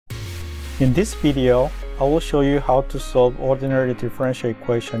In this video, I will show you how to solve ordinary differential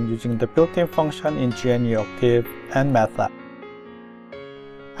equation using the built-in function in GNU Octave and Matlab.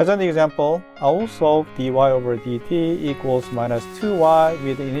 As an example, I will solve dy over dt equals minus 2y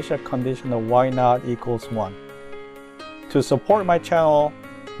with the initial condition of y naught equals 1. To support my channel,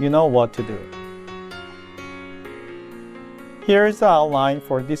 you know what to do. Here is the outline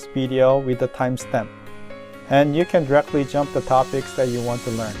for this video with the timestamp, and you can directly jump the topics that you want to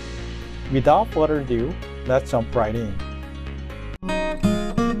learn. Without further ado, let's jump right in.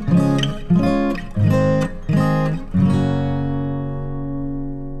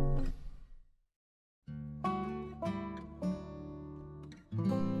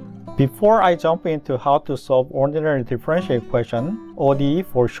 Before I jump into how to solve ordinary differential equation, ODE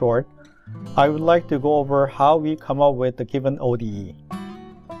for short, I would like to go over how we come up with the given ODE.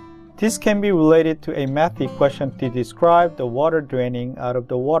 This can be related to a math equation to describe the water draining out of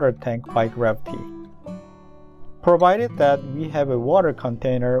the water tank by gravity. Provided that we have a water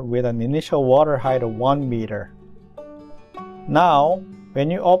container with an initial water height of 1 meter. Now,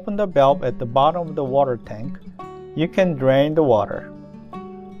 when you open the valve at the bottom of the water tank, you can drain the water.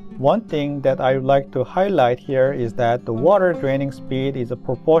 One thing that I would like to highlight here is that the water draining speed is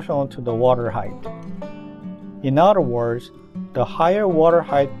proportional to the water height. In other words, the higher water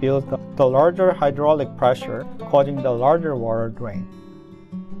height builds the larger hydraulic pressure, causing the larger water drain.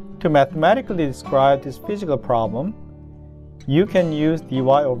 To mathematically describe this physical problem, you can use dy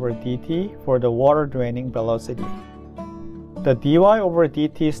over dt for the water draining velocity. The dy over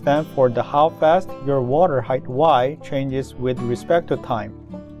dt stands for how fast your water height y changes with respect to time.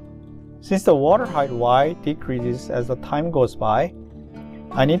 Since the water height y decreases as the time goes by,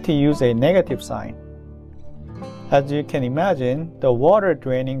 I need to use a negative sign. As you can imagine, the water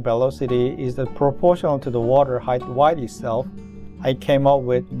draining velocity is proportional to the water height y itself. I came up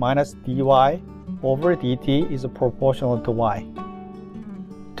with minus dy over dt is proportional to y.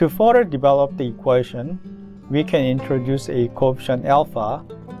 To further develop the equation, we can introduce a coefficient alpha,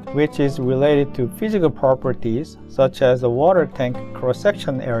 which is related to physical properties such as the water tank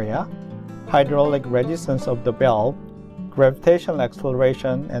cross-section area, hydraulic resistance of the valve, gravitational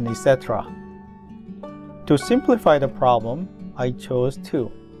acceleration, and etc. To simplify the problem, I chose 2.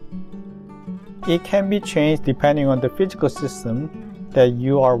 It can be changed depending on the physical system that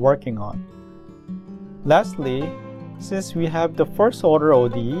you are working on. Lastly, since we have the first order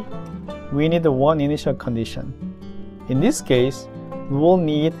ODE, we need one initial condition. In this case, we will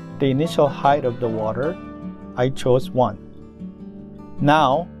need the initial height of the water. I chose 1.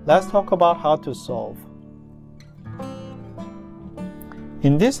 Now, let's talk about how to solve.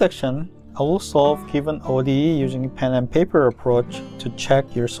 In this section, I will solve given ODE using pen and paper approach to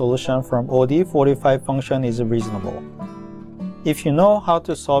check your solution from ODE 45 function is reasonable. If you know how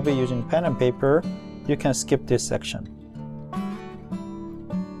to solve it using pen and paper, you can skip this section.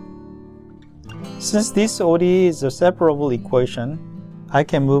 Since this ODE is a separable equation, I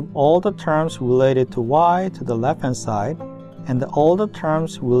can move all the terms related to y to the left hand side and all the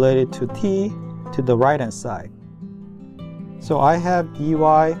terms related to t to the right hand side. So I have dy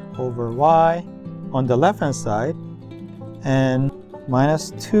over y on the left hand side and minus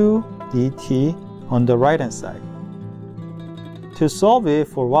 2 dt on the right hand side. To solve it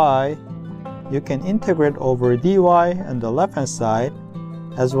for y, you can integrate over dy on the left hand side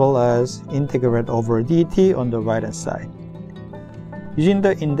as well as integrate over dt on the right hand side. Using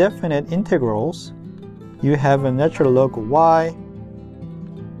the indefinite integrals, you have a natural log of y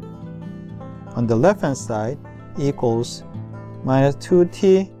on the left hand side equals minus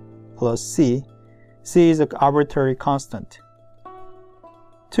 2t plus c. C is an arbitrary constant.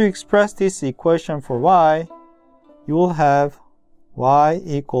 To express this equation for y, you will have y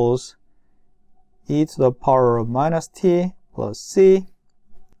equals e to the power of minus t plus c,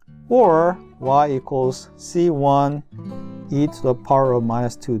 or y equals c1 e to the power of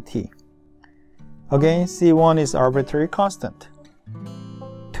minus 2t. Again, c1 is arbitrary constant.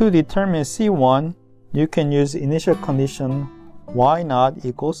 To determine c1, you can use initial condition y naught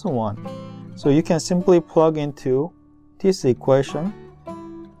equals 1. So you can simply plug into this equation.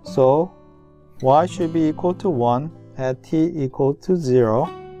 So y should be equal to 1 at t equal to 0,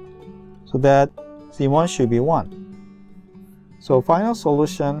 so that c1 should be 1. So final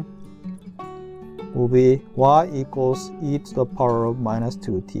solution will be y equals e to the power of minus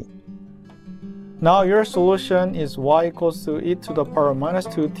 2t. Now your solution is y equals to e to the power of minus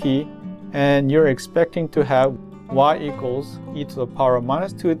 2t, and you're expecting to have y equals e to the power of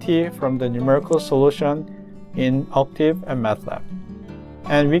minus 2t from the numerical solution in Octave and Matlab.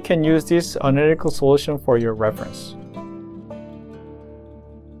 And we can use this analytical solution for your reference.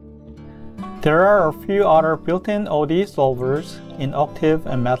 There are a few other built-in ODE solvers in Octave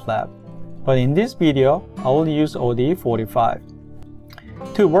and Matlab, but in this video, I will use ODE 45.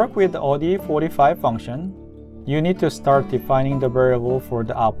 To work with the ODE 45 function, you need to start defining the variable for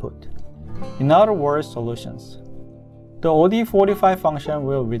the output. In other words, solutions. The ODE 45 function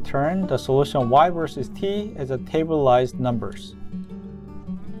will return the solution y versus t as a tabularized numbers.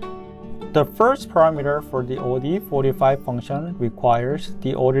 The first parameter for the ODE 45 function requires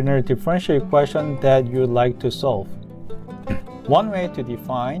the ordinary differential equation that you would like to solve. One way to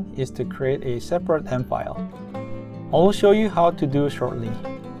define is to create a separate M file. I will show you how to do shortly.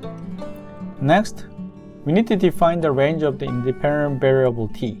 Next, we need to define the range of the independent variable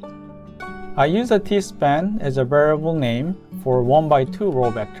t. I use a t-span as a variable name for 1×2 row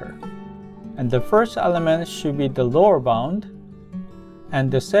vector, and the first element should be the lower bound, and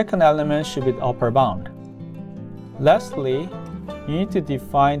the second element should be the upper bound. Lastly, you need to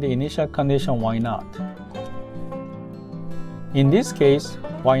define the initial condition y0. In this case,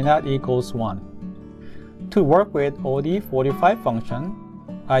 y0 equals 1. To work with ODE 45 function,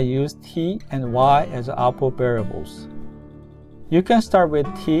 I use t and y as output variables. You can start with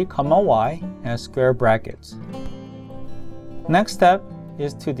t, y and square brackets. Next step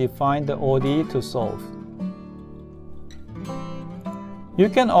is to define the ODE to solve. You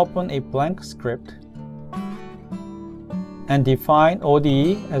can open a blank script and define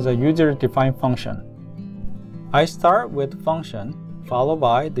ODE as a user-defined function. I start with function followed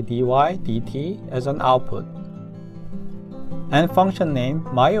by the dy dt as an output, and function name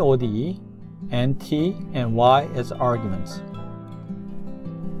myODE and t and y as arguments.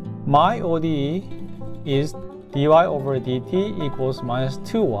 MyODE is dy over dt equals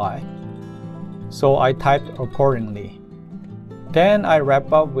 -2y, so I typed accordingly. Then I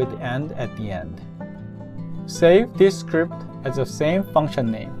wrap up with end at the end. Save this script as the same function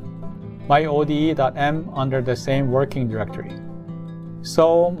name, myode.m, under the same working directory.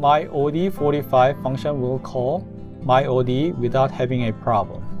 So my ODE 45 function will call myODE without having a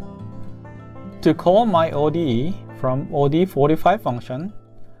problem. To call myODE from ODE 45 function,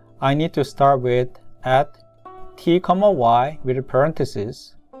 I need to start with @t, y with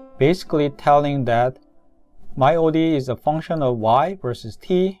parentheses, basically telling that myODE is a function of y versus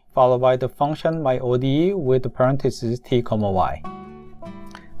t, followed by the function myODE with the parentheses t, y.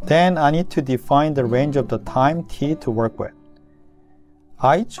 Then I need to define the range of the time t to work with.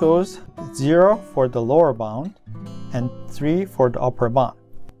 I chose 0 for the lower bound and 3 for the upper bound.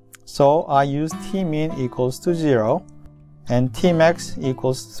 So I use tmin equals to 0 and tmax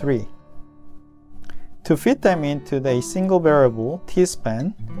equals 3. To fit them into a single variable,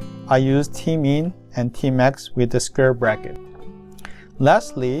 tspan, I use tmin and tmax with the square bracket.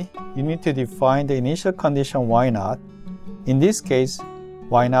 Lastly, you need to define the initial condition y0. In this case,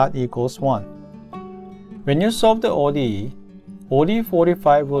 y0 equals 1. When you solve the ODE, ODE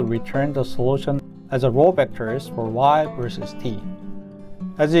 45 will return the solution as a row vectors for y versus t.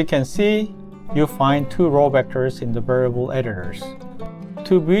 As you can see, you find two row vectors in the variable editors.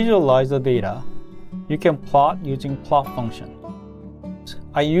 To visualize the data, you can plot using plot function.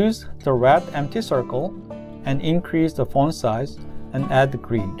 I use the red empty circle and increase the font size and add the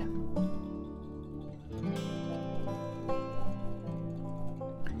grid.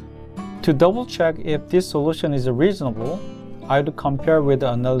 To double check if this solution is reasonable, I would compare with the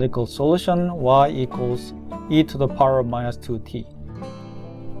analytical solution y equals e to the power of -2t.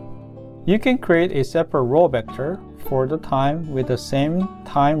 You can create a separate row vector for the time with the same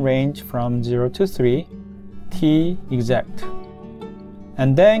time range from 0 to 3, t exact,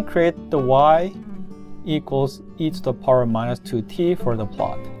 and then create the y equals e to the power of -2t for the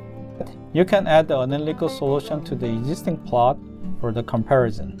plot. You can add the analytical solution to the existing plot for the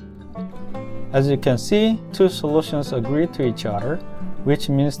comparison. As you can see, two solutions agree to each other, which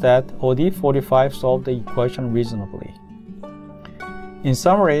means that ODE 45 solved the equation reasonably. In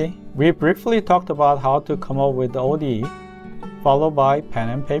summary, we briefly talked about how to come up with the ODE, followed by pen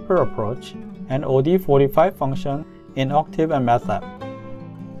and paper approach and ODE 45 function in Octave and Matlab.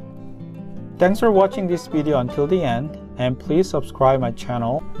 Thanks for watching this video until the end, and please subscribe my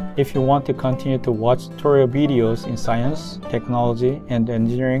channel if you want to continue to watch tutorial videos in science, technology, and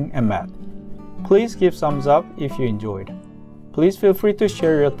engineering and math. Please give thumbs up if you enjoyed. Please feel free to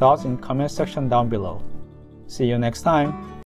share your thoughts in the comment section down below. See you next time.